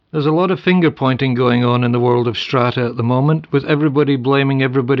There's a lot of finger pointing going on in the world of strata at the moment, with everybody blaming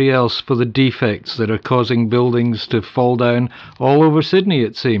everybody else for the defects that are causing buildings to fall down all over Sydney,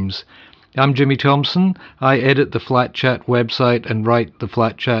 it seems. I'm Jimmy Thompson. I edit the Flat Chat website and write the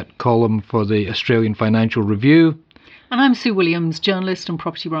Flat Chat column for the Australian Financial Review. And I'm Sue Williams, journalist and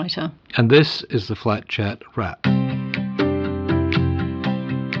property writer. And this is the Flat Chat Wrap.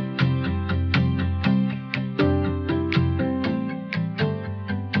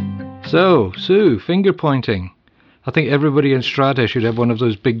 So, Sue, finger pointing. I think everybody in strata should have one of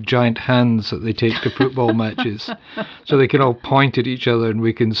those big giant hands that they take to football matches, so they can all point at each other and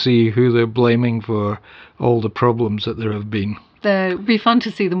we can see who they're blaming for all the problems that there have been. It would be fun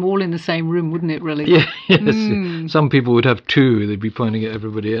to see them all in the same room, wouldn't it, really? Yeah, yes. Some people would have two, they'd be pointing at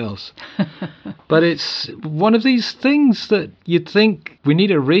everybody else. But it's one of these things that you'd think we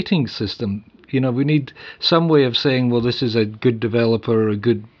need a rating system. You know, we need some way of saying, well, this is a good developer or a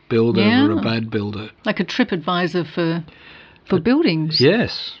good builder or a bad builder. Like a TripAdvisor for buildings.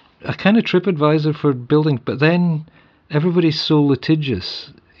 Yes, a kind of TripAdvisor for buildings, but then everybody's so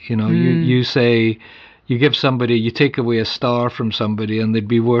litigious. You know, you say, you give somebody, you take away a star from somebody and they'd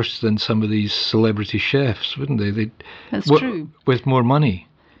be worse than some of these celebrity chefs, wouldn't they? That's true. With more money.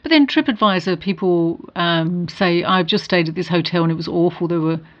 But then TripAdvisor, people say, I've just stayed at this hotel and it was awful.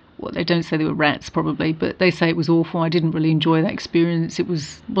 Well, they don't say they were rats probably, but they say it was awful. I didn't really enjoy that experience. It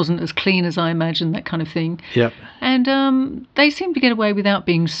wasn't as clean as I imagined, that kind of thing. Yep. And they seem to get away without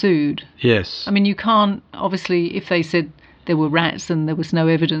being sued. Yes. I mean, you can't, obviously, if they said there were rats and there was no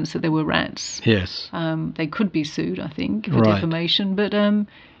evidence that there were rats, yes, they could be sued, I think, for defamation. But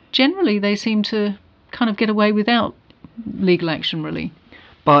generally, they seem to kind of get away without legal action, really.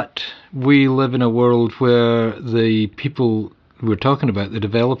 But we live in a world where the people we're talking about, the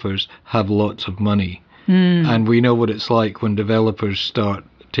developers, have lots of money. And we know what it's like when developers start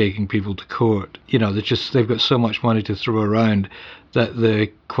taking people to court. You know, they've got so much money to throw around that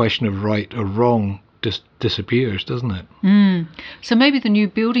the question of right or wrong just disappears, doesn't it? So maybe the new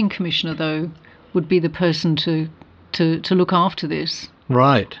building commissioner, though, would be the person to look after this.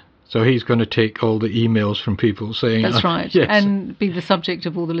 Right. So he's going to take all the emails from people saying... That's right. Yes. And be the subject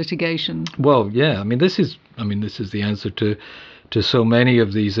of all the litigation. Well, yeah. I mean, this is the answer to so many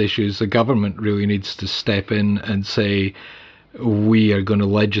of these issues. The government really needs to step in and say, we are going to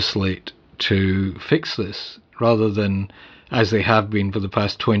legislate to fix this, rather than, as they have been for the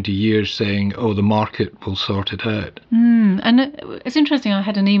past 20 years, saying, oh, the market will sort it out. And it's interesting, I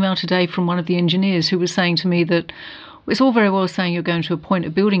had an email today from one of the engineers who was saying to me that it's all very well saying you're going to appoint a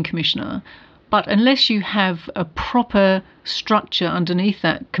building commissioner, but unless you have a proper structure underneath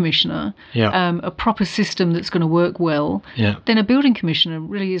that commissioner, a proper system that's going to work well, then a building commissioner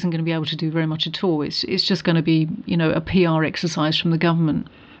really isn't going to be able to do very much at all. It's just going to be, a PR exercise from the government.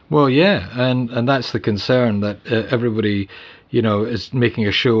 Well, yeah, and that's the concern, that everybody, is making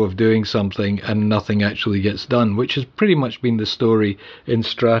a show of doing something and nothing actually gets done, which has pretty much been the story in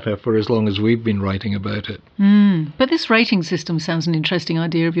strata for as long as we've been writing about it. But this rating system sounds an interesting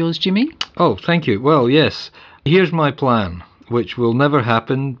idea of yours, Jimmy. Oh, thank you. Well, yes. Here's my plan, which will never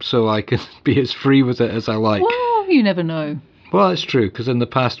happen, so I can be as free with it as I like. Well, you never know. Well, it's true, because in the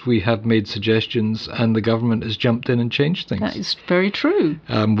past we have made suggestions and the government has jumped in and changed things. That is very true.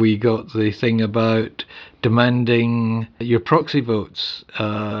 We got the thing about demanding your proxy votes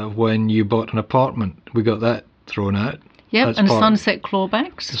when you bought an apartment. We got that thrown out. Yep, and sunset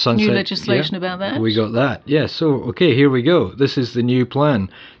clawbacks, new legislation about that. We got that, yes. So, okay, here we go. This is the new plan.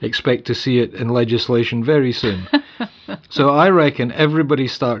 Expect to see it in legislation very soon. So I reckon everybody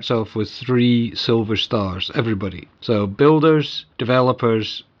starts off with 3 silver stars, everybody. So builders,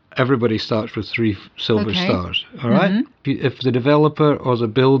 developers, everybody starts with 3 silver stars, all right? If the developer or the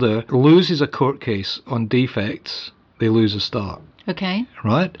builder loses a court case on defects, they lose a star. Okay.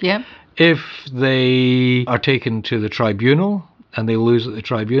 Right? Yep. If they are taken to the tribunal and they lose at the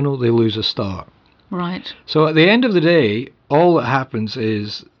tribunal, they lose a star. Right. So at the end of the day, all that happens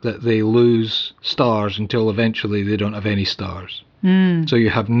is that they lose stars until eventually they don't have any stars. So you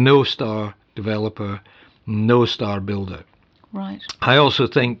have no star developer, no star builder. Right. I also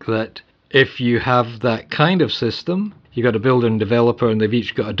think that if you have that kind of system, you've got a builder and developer and they've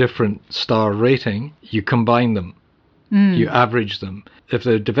each got a different star rating, you combine them. You average them. If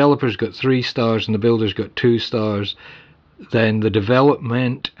the developer's got 3 stars and the builder's got 2 stars, then the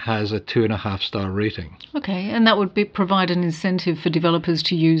development has a 2.5 star rating. Okay, and that would provide an incentive for developers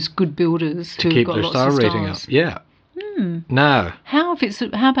to use good builders to keep their star rating up. Yeah. Now, how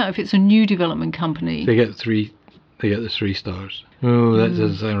about if it's a new development company? They get the 3 stars. Oh, that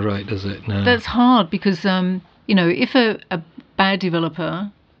doesn't sound right, does it? No. That's hard because if a bad developer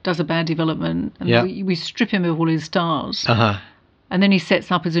does a bad development, and Yeah. we strip him of all his stars, Uh-huh. and then he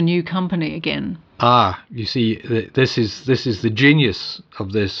sets up as a new company again. You see, this is the genius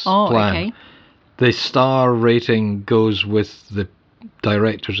of this Oh, plan. okay. The star rating goes with the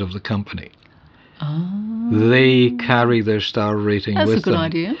directors of the company. Oh, They carry their star rating that's with a good them.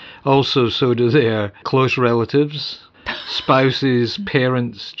 idea. Also, so do their close relatives, spouses,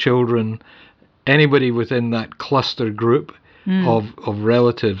 parents, children, anybody within that cluster group of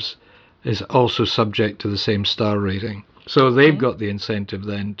relatives is also subject to the same star rating. So they've Okay. got the incentive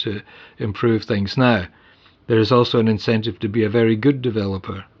then to improve things. Now, there is also an incentive to be a very good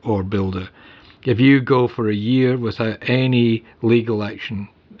developer or builder. If you go for a year without any legal action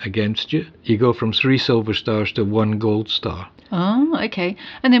against you, you go from 3 silver stars to 1 gold star. Oh, okay.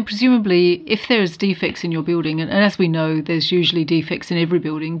 And then presumably, if there's defects in your building, and as we know, there's usually defects in every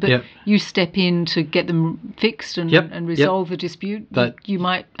building, but Yep. you step in to get them fixed and, Yep, and yep. resolve the dispute, That- you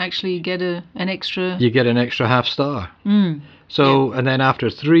might actually get an extra... You get an extra half star. Mm. So, and then after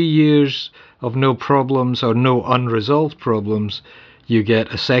 3 years of no problems or no unresolved problems, you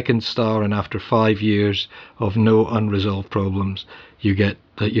get a 2nd star, and after 5 years of no unresolved problems, you get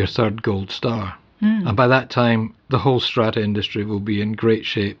your 3rd gold star. And by that time, the whole strata industry will be in great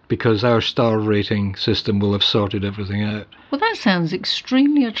shape because our star rating system will have sorted everything out. Well, that sounds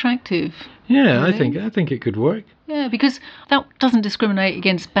extremely attractive. Yeah, Really? I think it could work. Yeah, because that doesn't discriminate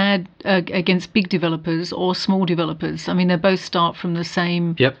against big developers or small developers. I mean, they both start from the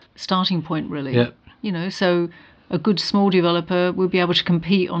same Yep. starting point, really. Yep. You know, so a good small developer will be able to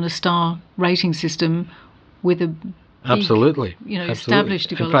compete on a star rating system with a big, Absolutely. Absolutely. Absolutely. Established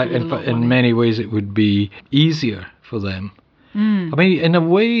developer. In fact, in many ways, it would be easier for them. I mean, in a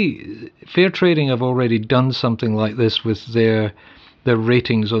way, Fair Trading have already done something like this with their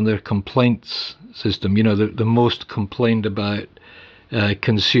ratings on their complaints system. You know, the most complained about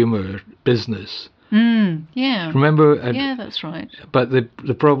consumer business. Yeah. Remember? Yeah, that's right. But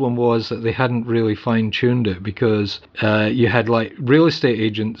the problem was that they hadn't really fine-tuned it because you had real estate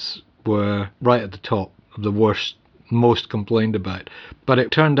agents were right at the top of the worst, most complained about. But it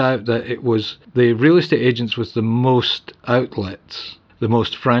turned out that it was the real estate agents with the most outlets, the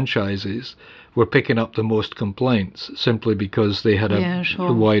most franchises, were picking up the most complaints simply because they had a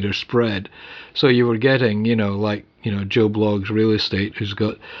wider spread. So you were getting, Joe Bloggs Real Estate, who's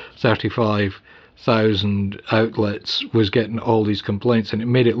got 35,000 outlets, was getting all these complaints, and it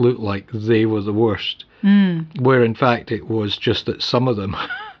made it look like they were the worst. Where in fact it was just that some of them,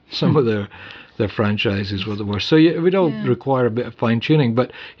 some of their franchises were the worst. So it would all require a bit of fine tuning.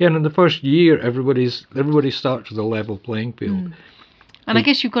 But in the first year, everybody starts with a level playing field. And I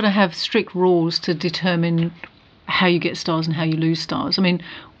guess you've got to have strict rules to determine how you get stars and how you lose stars. I mean,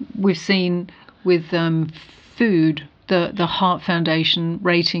 we've seen with food, the Heart Foundation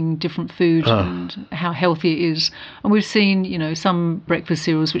rating different food and how healthy it is. And we've seen, some breakfast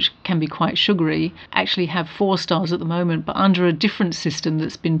cereals, which can be quite sugary, actually have 4 stars at the moment, but under a different system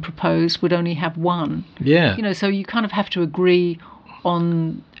that's been proposed would only have 1. Yeah. So you kind of have to agree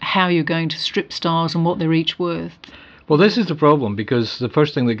on how you're going to strip stars and what they're each worth. Well, this is the problem, because the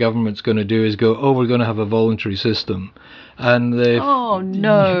first thing the government's going to do is go, we're going to have a voluntary system. And oh,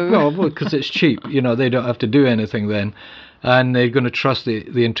 no. Well, because it's cheap. They don't have to do anything then. And they're going to trust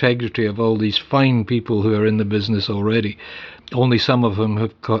the integrity of all these fine people who are in the business already. Only some of them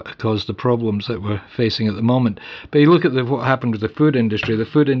have caused the problems that we're facing at the moment. But you look at what happened with the food industry. The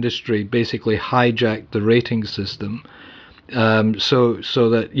food industry basically hijacked the rating system so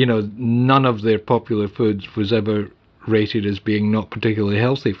that, none of their popular foods was ever rated as being not particularly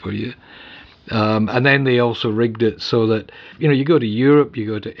healthy for you. And then they also rigged it so that, you go to Europe, you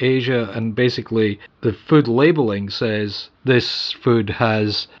go to Asia, and basically the food labeling says this food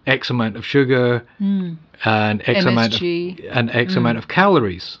has X amount of sugar and X amount of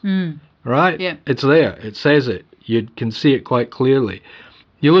calories. Right? Yeah. It's there. It says it. You can see it quite clearly.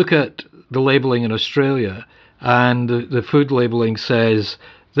 You look at the labeling in Australia, and the food labeling says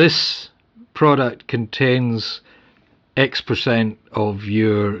this product contains X% of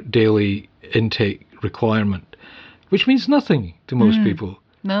your daily intake requirement, which means nothing to most people.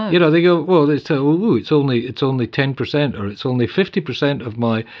 No. They go, well, it's only 10%, or it's only 50% of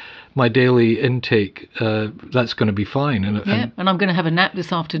my daily intake. That's going to be fine. And I'm going to have a nap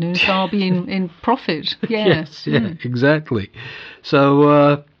this afternoon, so I'll be in profit. Yeah. Yes, exactly.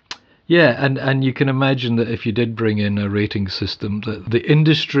 So and you can imagine that if you did bring in a rating system, that the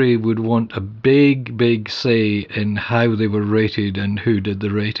industry would want a big say in how they were rated and who did the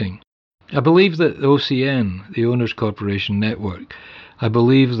rating. I believe that OCN, the Owners Corporation Network, I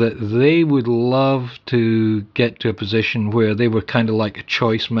believe that they would love to get to a position where they were kind of like a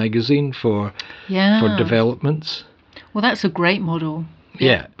choice magazine for developments. Well, that's a great model.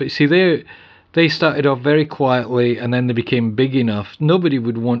 Yeah, but see, they started off very quietly, and then they became big enough. Nobody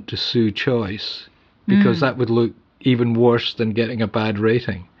would want to sue Choice because that would look even worse than getting a bad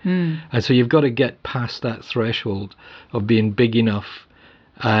rating. And so you've got to get past that threshold of being big enough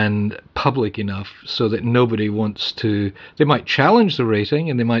and public enough so that nobody wants to. They might challenge the rating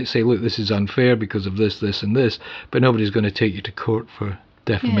and they might say, look, this is unfair because of this, this and this, but nobody's going to take you to court for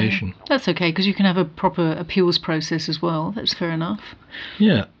defamation. Yeah, that's okay, because you can have a proper appeals process as well. That's fair enough.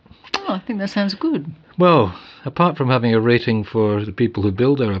 Yeah. Oh, I think that sounds good. Well, apart from having a rating for the people who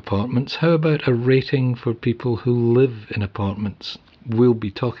build our apartments, how about a rating for people who live in apartments? We'll be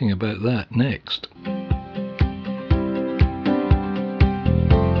talking about that next.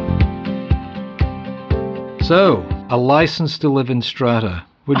 So, a license to live in strata.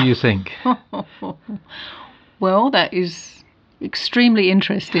 What do you think? Well, that is extremely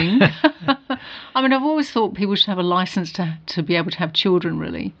interesting. I mean, I've always thought people should have a license to be able to have children,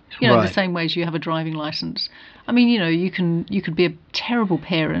 really. You know, in the same way as you have a driving license. I mean, you know, you could be a terrible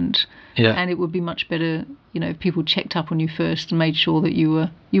parent, and it would be much better, you know, if people checked up on you first and made sure that you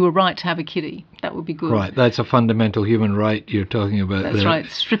were right to have a kiddie. That would be good. Right, that's a fundamental human right you're talking about. That's there. right,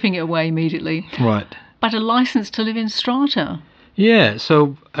 stripping it away immediately. Right. But a license to live in strata. Yeah,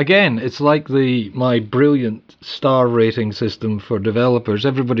 so again, it's like my brilliant star rating system for developers.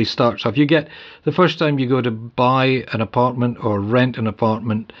 Everybody starts off. The first time you go to buy an apartment or rent an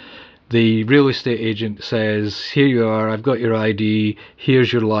apartment, the real estate agent says, here you are, I've got your ID,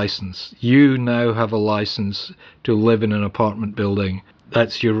 here's your license. You now have a license to live in an apartment building.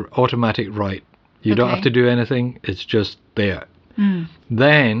 That's your automatic right. You don't have to do anything, it's just there.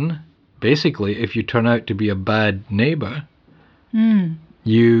 Then, basically, if you turn out to be a bad neighbour,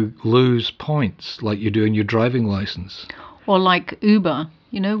 you lose points like you do in your driving license. Or like Uber,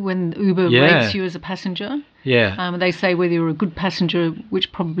 you know, when Uber rates you as a passenger. Yeah. They say whether you're a good passenger,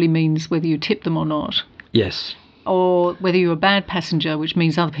 which probably means whether you tip them or not. Yes. Or whether you're a bad passenger, which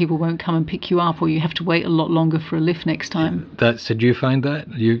means other people won't come and pick you up, or you have to wait a lot longer for a lift next time. Did you find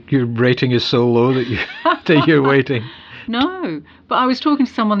that? Your rating is so low that you're waiting. No, but I was talking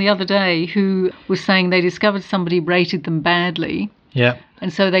to someone the other day who was saying they discovered somebody rated them badly. Yeah.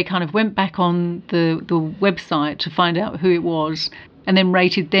 And so they kind of went back on the website to find out who it was and then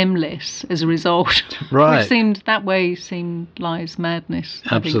rated them less as a result. Right. Which seemed lies madness.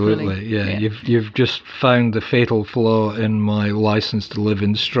 Absolutely, I think, really. yeah. You've just found the fatal flaw in my license to live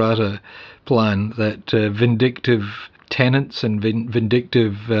in strata plan, that vindictive tenants and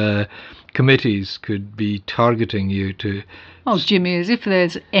vindictive committees could be targeting you to... Oh, Jimmy, as if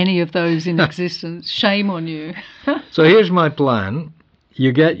there's any of those in existence. Shame on you. So here's my plan.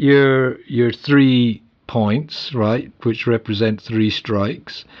 You get your 3 points, right, which represent 3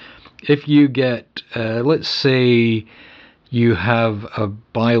 strikes. If you get, let's say you have a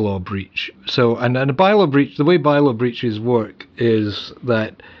bylaw breach. So, and a bylaw breach, the way bylaw breaches work is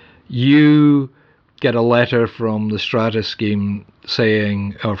that you get a letter from the strata scheme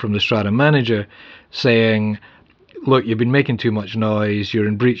saying, or from the strata manager saying, look, you've been making too much noise, you're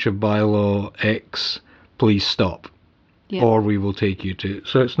in breach of bylaw X, please stop, or we will take you to.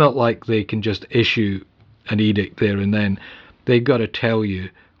 So it's not like they can just issue an edict there and then. They've got to tell you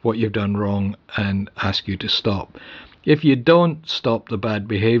what you've done wrong and ask you to stop. If you don't stop the bad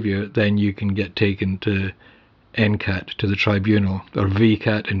behaviour, then you can get taken to NCAT, to the tribunal, or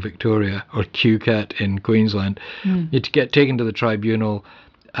VCAT in Victoria, or QCAT in Queensland. You get taken to the tribunal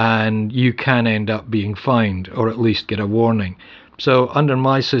and you can end up being fined or at least get a warning. So under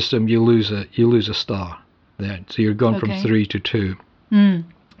my system, you lose a star there. So you're gone from 3 to 2.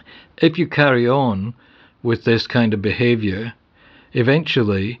 If you carry on with this kind of behaviour,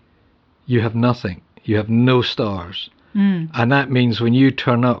 eventually you have nothing. You have no stars. And that means when you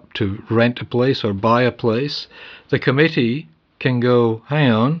turn up to rent a place or buy a place, the committee can go, hang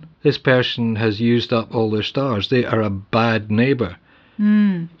on, this person has used up all their stars. They are a bad neighbour.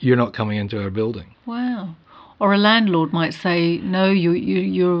 You're not coming into our building. Wow. Or a landlord might say, no,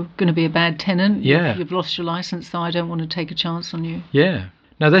 you're going to be a bad tenant. Yeah. You've lost your licence, so I don't want to take a chance on you. Yeah.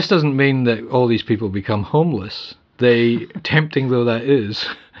 Now, this doesn't mean that all these people become homeless. They, tempting though that is,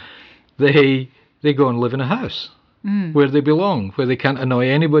 they go and live in a house where they belong, where they can't annoy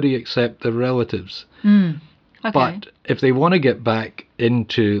anybody except their relatives. Okay. But if they want to get back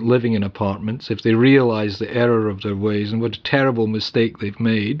into living in apartments, if they realise the error of their ways and what a terrible mistake they've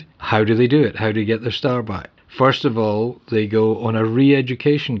made, how do they do it? How do they get their star back? First of all, they go on a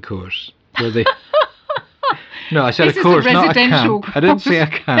re-education course where they... No, I said This a is course, a not a residential camp. I didn't say a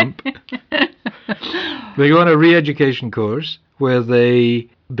camp. They go on a re-education course where they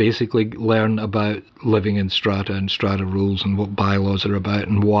basically learn about living in strata and strata rules and what bylaws are about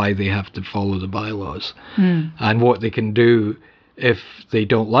and why they have to follow the bylaws and what they can do if they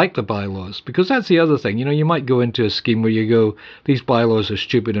don't like the bylaws. Because that's the other thing. You know, you might go into a scheme where you go, these bylaws are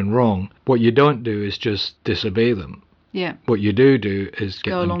stupid and wrong. What you don't do is just disobey them. Yeah. What you do is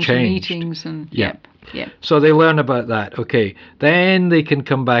get Go them along changed. to meetings and Yeah. Yep. So they learn about that. Okay, then they can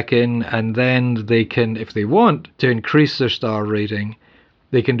come back in, and then they can, if they want to increase their star rating,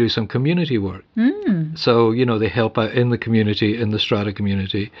 they can do some community work. So, you know, they help out in the community, in the strata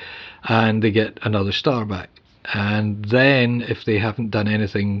community, and they get another star back. And then if they haven't done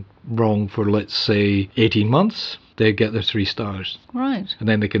anything wrong for, let's say, 18 months, they get their 3 stars. Right. And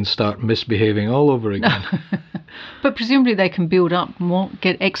then they can start misbehaving all over again. But presumably they can build up more,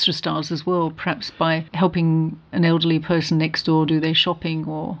 get extra stars as well, perhaps by helping an elderly person next door do their shopping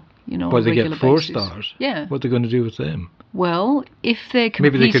or, you know, But on a they regular get 4 basis. stars. Yeah. What are they going to do with them? Well, if they're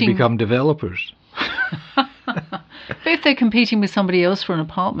Maybe competing... they could become developers. But if they're competing with somebody else for an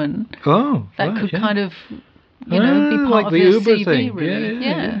apartment, Oh, that right, could yeah. kind of, you know, be part like of the their Uber CV, thing. really.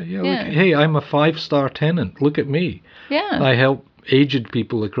 Yeah. Look, hey, I'm a 5-star tenant. Look at me. Yeah. I help aged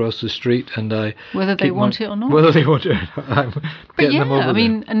people across the street, and I Whether they keep want it or not. Whether they want it, I'm But getting yeah, them over I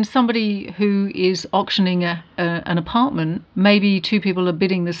mean, and somebody who is auctioning an apartment, maybe 2 people are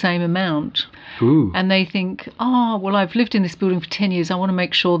bidding the same amount, there. Ooh, and they think, oh, well, I've lived in this building for 10 years. I want to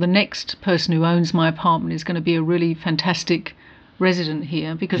make sure the next person who owns my apartment is going to be a really fantastic resident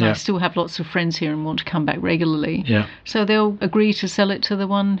here because I Yeah. still have lots of friends here and want to come back regularly. yeah. So they'll agree to sell it to the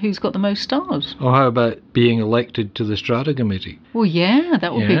one who's got the most stars. Or how about being elected to the strata committee? Well, yeah,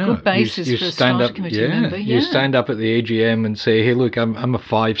 that would be a good basis you for a stand strata up, committee member. Yeah. You stand up at the AGM and say, "Hey, look, I'm a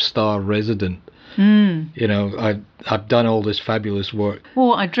 5-star resident. You know, I've done all this fabulous work."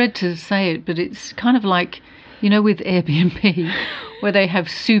 Well, I dread to say it, but it's kind of like, you know, with Airbnb, where they have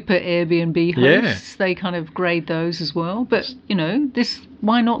super Airbnb hosts. They kind of grade those as well. But, you know,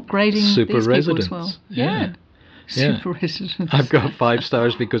 why not grading Super these residents. people as well? Yeah. Super residents. I've got 5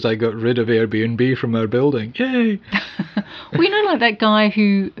 stars because I got rid of Airbnb from our building. Yay! Well, you know, like that guy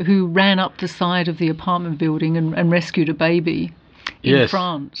who ran up the side of the apartment building and rescued a baby in Yes.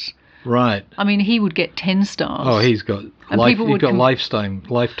 France. Right. I mean, he would get 10 stars. Oh, he's got people would lifetime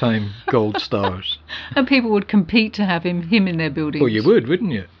gold stars. And people would compete to have him in their buildings. Well, you would,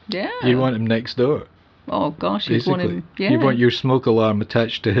 wouldn't you? Yeah. You'd want him next door. Oh, gosh, you'd want Basically, him... Yeah. you want your smoke alarm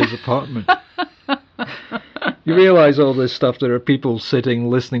attached to his apartment. You realise all this stuff. There are people sitting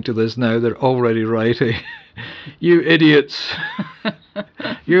listening to this now. They're already writing. You idiots!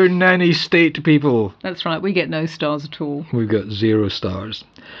 You're nanny state people. That's right, we get no stars at all. We've got 0 stars.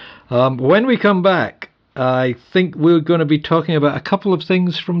 When we come back, I think we're going to be talking about a couple of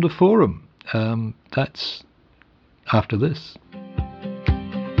things from the forum. That's after this.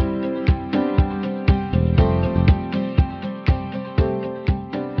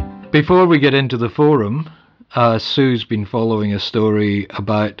 Before we get into the forum, Sue's been following a story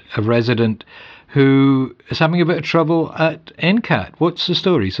about a resident who is having a bit of trouble at NCAT. What's the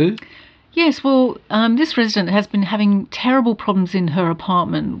story, Sue? Yes, well, this resident has been having terrible problems in her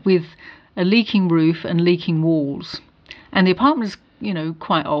apartment with a leaking roof and leaking walls. And the apartment is, you know,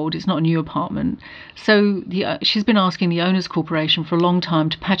 quite old. It's not a new apartment. So she's been asking the Owners Corporation for a long time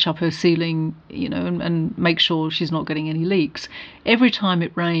to patch up her ceiling, you know, and make sure she's not getting any leaks. Every time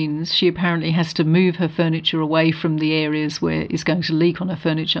it rains, she apparently has to move her furniture away from the areas where it's going to leak on her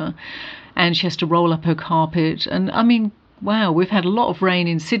furniture. And she has to roll up her carpet. And, I mean, wow, we've had a lot of rain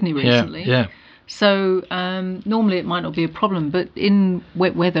in Sydney recently. Yeah. So normally it might not be a problem, but in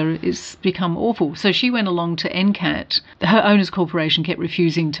wet weather it's become awful. So she went along to NCAT. Her Owners Corporation kept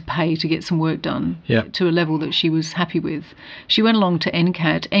refusing to pay to get some work done to a level that she was happy with. She went along to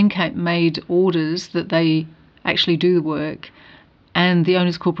NCAT. NCAT made orders that they actually do the work, and the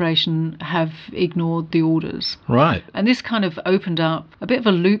Owners Corporation have ignored the orders. Right. And this kind of opened up a bit of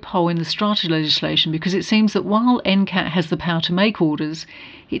a loophole in the strata legislation, because it seems that while NCAT has the power to make orders,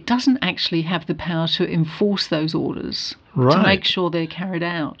 it doesn't actually have the power to enforce those orders, to make sure they're carried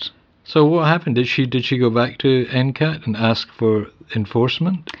out. So what happened? Did she go back to NCAT and ask for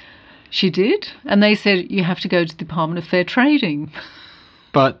enforcement? She did, and they said you have to go to the Department of Fair Trading.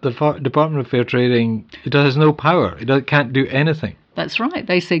 But the Department of Fair Trading, it has no power. It can't do anything. That's right.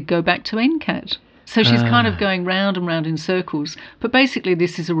 They said go back to NCAT. So she's kind of going round and round in circles. But basically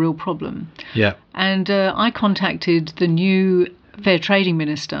this is a real problem. Yeah. And I contacted the new Fair Trading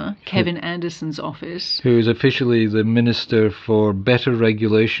Minister, Kevin Anderson's office. Who is officially the Minister for Better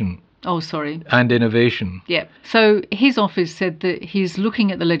Regulation Oh, sorry. and innovation. Yeah. So his office said that he's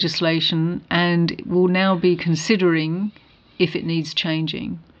looking at the legislation and will now be considering if it needs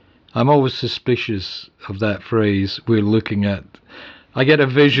changing. I'm always suspicious of that phrase, we're looking at. I get a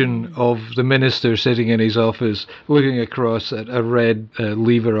vision of the minister sitting in his office looking across at a red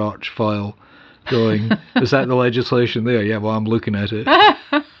lever arch file going, is that the legislation there? Yeah, well, I'm looking at it.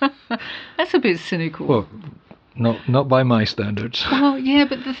 That's a bit cynical. Well, not by my standards. Well, yeah,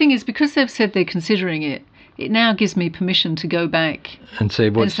 but the thing is, because they've said they're considering it, it now gives me permission to go back And say,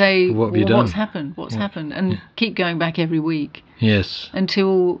 what have you well, done? what's happened? What's happened? And keep going back every week Yes.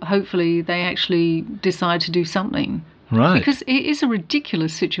 until hopefully they actually decide to do something. Right. Because it is a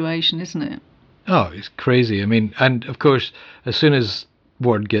ridiculous situation, isn't it? Oh, it's crazy. I mean, and of course, as soon as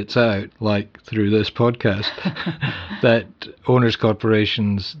word gets out, like through this podcast, that owners'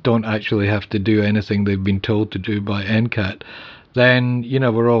 corporations don't actually have to do anything they've been told to do by NCAT, then,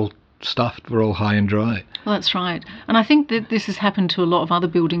 we're all stuffed, we're all high and dry. Well, that's right. And I think that this has happened to a lot of other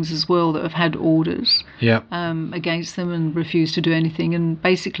buildings as well that have had orders Yeah. against them and refused to do anything. And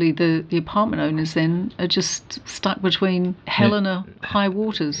basically the apartment owners then are just stuck between hell and a high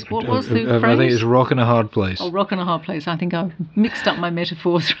waters. What was the phrase? I think it's rock and a hard place. Oh, rock and a hard place. I think I've mixed up my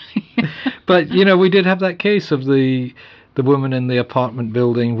metaphors. But, we did have that case of the woman in the apartment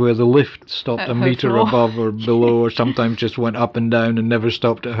building where the lift stopped At a her metre floor. above or below, or sometimes just went up and down and never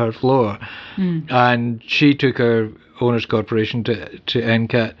stopped at her floor. And she took her owners' corporation to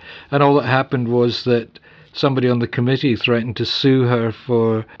NCAT, and all that happened was that somebody on the committee threatened to sue her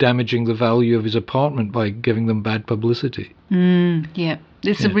for damaging the value of his apartment by giving them bad publicity. Yeah.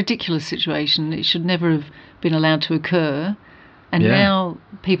 It's a ridiculous situation. It should never have been allowed to occur. And now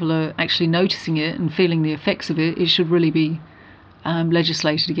people are actually noticing it and feeling the effects of it. It should really be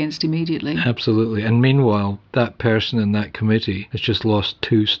legislated against immediately. Absolutely. And meanwhile, that person in that committee has just lost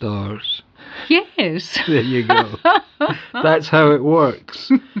 2 stars. Yes. There you go. That's how it works.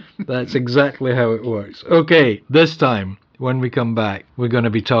 That's exactly how it works. Okay, this time, when we come back, we're going to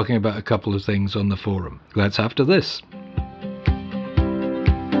be talking about a couple of things on the forum. That's after this.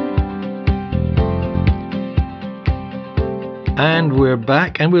 And we're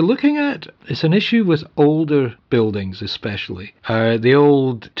back, and we're looking at, it's an issue with older buildings especially. The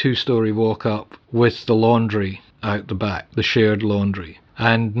old 2-storey walk-up with the laundry out the back, the shared laundry.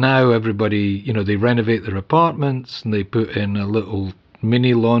 And now everybody, they renovate their apartments and they put in a little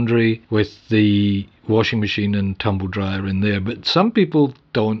mini laundry with the washing machine and tumble dryer in there. But some people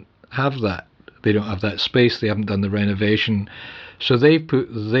don't have that. They don't have that space. They haven't done the renovation. So they put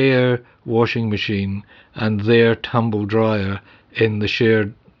their washing machine and their tumble dryer in the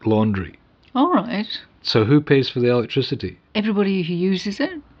shared laundry. All right. So who pays for the electricity? Everybody who uses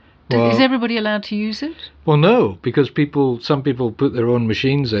it? Well, is everybody allowed to use it? Well, no, because some people put their own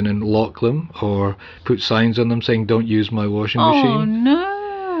machines in and lock them, or put signs on them saying, don't use my washing machine. Oh,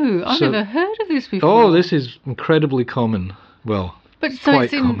 no. I've never heard of this before. Oh, this is incredibly common. Well, but so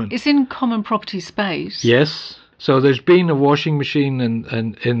quite common. It's in common property space. Yes. So there's been a washing machine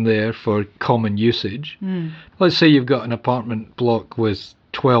in there for common usage. Let's say you've got an apartment block with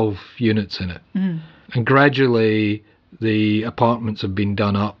 12 units in it. And gradually the apartments have been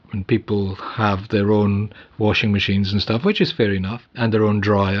done up and people have their own washing machines and stuff, which is fair enough, and their own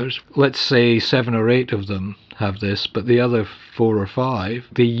dryers. Let's say 7 or 8 of them have this, but the other 4 or 5,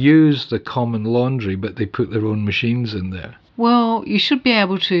 they use the common laundry, but they put their own machines in there. Well, you should be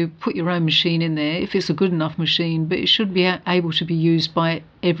able to put your own machine in there if it's a good enough machine, but it should be able to be used by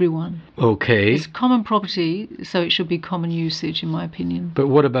everyone. Okay. It's common property, so it should be common usage, in my opinion. But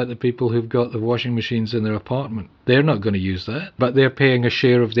what about the people who've got the washing machines in their apartment? They're not going to use that, but they're paying a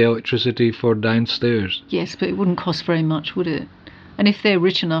share of the electricity for downstairs. Yes, but it wouldn't cost very much, would it? And if they're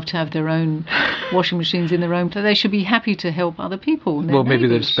rich enough to have their own washing machines in their own place, they should be happy to help other people. Well, maybe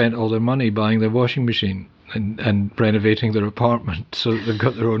they've spent all their money buying their washing machine and renovating their apartment so that they've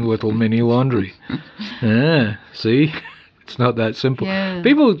got their own little mini laundry. See? It's not that simple. Yeah.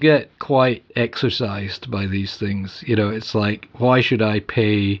 People get quite exercised by these things. It's like, why should I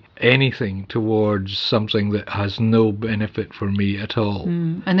pay anything towards something that has no benefit for me at all?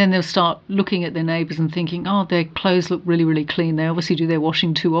 And then they'll start looking at their neighbours and thinking, oh, their clothes look really, really clean. They obviously do their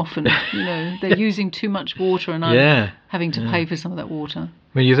washing too often. They're using too much water and I'm having to pay for some of that water.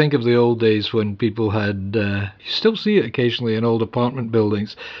 When you think of the old days when people had, you still see it occasionally in old apartment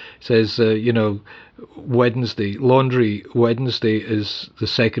buildings, it says, laundry Wednesday is the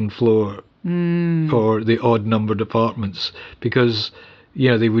second floor or the odd numbered apartments because,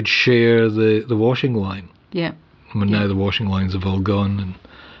 they would share the washing line. Yeah. Now the washing lines have all gone and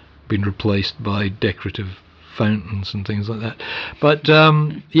been replaced by decorative fountains and things like that. But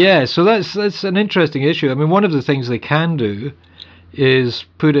so that's an interesting issue. I mean, one of the things they can do is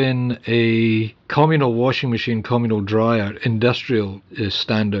put in a communal washing machine, communal dryer, industrial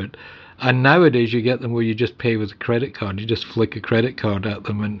standard. And nowadays you get them where you just pay with a credit card. You just flick a credit card at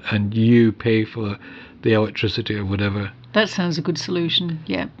them and you pay for the electricity or whatever. That sounds a good solution,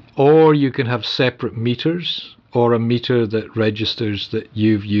 yeah. Or you can have separate meters, or a meter that registers that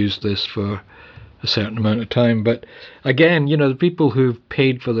you've used this for a certain amount of time. But again, the people who've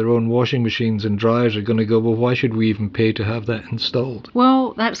paid for their own washing machines and dryers are going to go, well, why should we even pay to have that installed?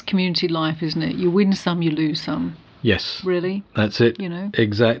 Well, that's community life, isn't it? You win some, you lose some. Yes. Really? That's it.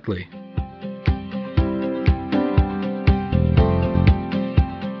 Exactly.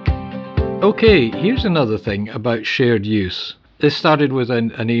 Okay, here's another thing about shared use. This started with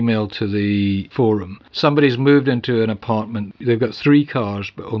an email to the forum. Somebody's moved into an apartment. They've got 3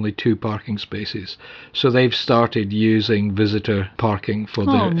 cars, but only 2 parking spaces. So they've started using visitor parking for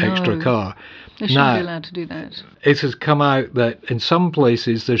their extra car. They shouldn't be allowed to do that. It has come out that in some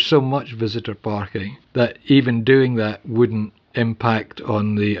places there's so much visitor parking that even doing that wouldn't impact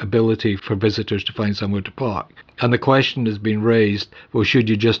on the ability for visitors to find somewhere to park. And the question has been raised, well, should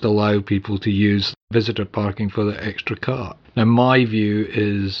you just allow people to use visitor parking for the extra car? Now, my view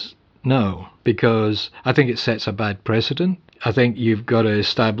is no, because I think it sets a bad precedent. I think you've got to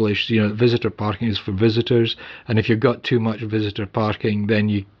establish, visitor parking is for visitors, and if you've got too much visitor parking, then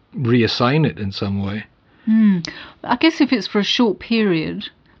you reassign it in some way. I guess if it's for a short period,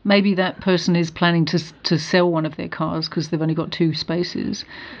 maybe that person is planning to sell one of their cars because they've only got 2 spaces.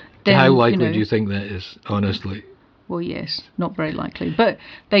 Then, how likely do you think that is, honestly? Well, yes, not very likely. But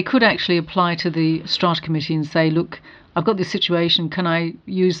they could actually apply to the Strata Committee and say, look, I've got this situation. Can I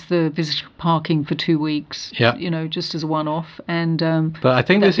use the visitor parking for 2 weeks? Yeah. Just as a one-off. And but I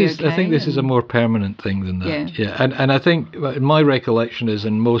think this is a more permanent thing than that. Yeah. And I think my recollection is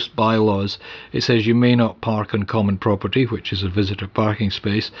in most bylaws it says you may not park on common property, which is a visitor parking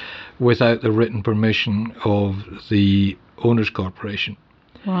space, without the written permission of the owners' corporation.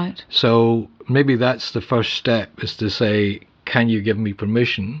 Right. So maybe that's the first step, is to say, can you give me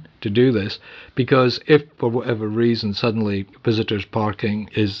permission to do this? Because if for whatever reason suddenly visitors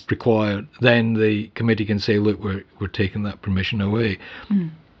parking is required, then the committee can say, look, we're taking that permission away.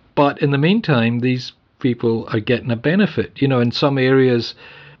 But in the meantime, these people are getting a benefit. In some areas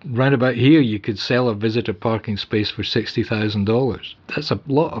round about here, you could sell a visitor parking space for $60,000. That's a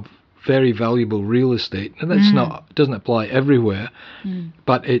lot of very valuable real estate, and that's doesn't apply everywhere,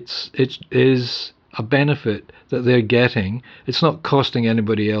 but it is a benefit that they're getting. It's not costing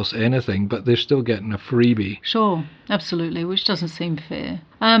anybody else anything, but they're still getting a freebie. Sure, absolutely, which doesn't seem fair.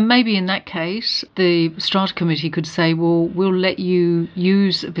 Maybe in that case, the Strata Committee could say, well, we'll let you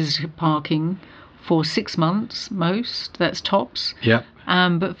use visitor parking for 6 months most, that's tops. Yeah.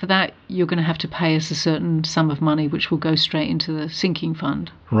 But for that, you're going to have to pay us a certain sum of money, which will go straight into the sinking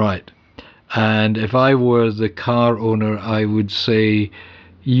fund. Right. And if I were the car owner, I would say,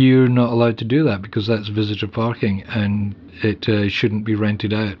 you're not allowed to do that because that's visitor parking and it shouldn't be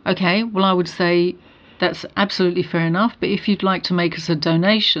rented out. Okay, well, I would say that's absolutely fair enough. But if you'd like to make us a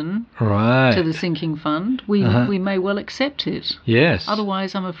donation to the sinking fund, we may well accept it. Yes.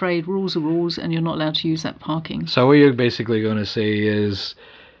 Otherwise, I'm afraid rules are rules and you're not allowed to use that parking. So what you're basically going to say is,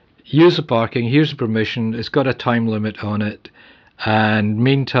 use the parking, here's the permission, it's got a time limit on it, and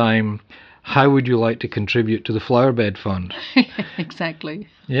meantime, how would you like to contribute to the flowerbed fund? Exactly.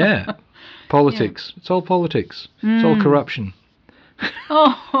 Yeah. Politics. Yeah. It's all politics. It's all corruption.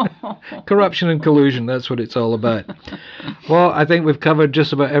 Corruption and collusion, that's what it's all about. Well, I think we've covered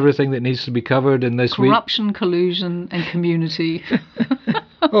just about everything that needs to be covered in this week. Corruption, collusion and community.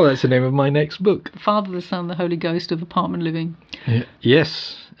 Oh, that's the name of my next book. Father, the Son, the Holy Ghost of apartment living.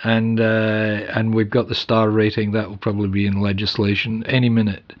 Yes, and we've got the star rating. That will probably be in legislation any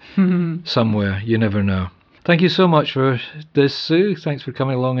minute. Somewhere, you never know. Thank you so much for this, Sue. Thanks for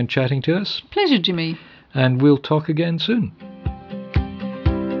coming along and chatting to us. Pleasure, Jimmy. And we'll talk again soon.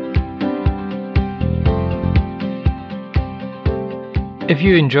 If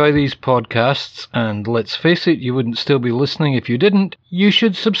you enjoy these podcasts, and let's face it, you wouldn't still be listening if you didn't, you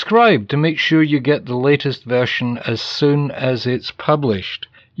should subscribe to make sure you get the latest version as soon as it's published.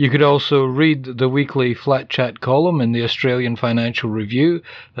 You could also read the weekly Flat Chat column in the Australian Financial Review.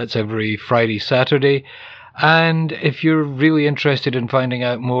 That's every Friday, Saturday. And if you're really interested in finding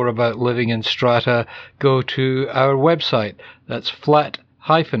out more about living in strata, go to our website. That's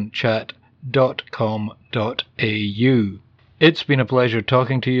flat-chat.com.au. It's been a pleasure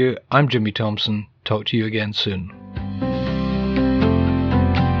talking to you. I'm Jimmy Thompson. Talk to you again soon.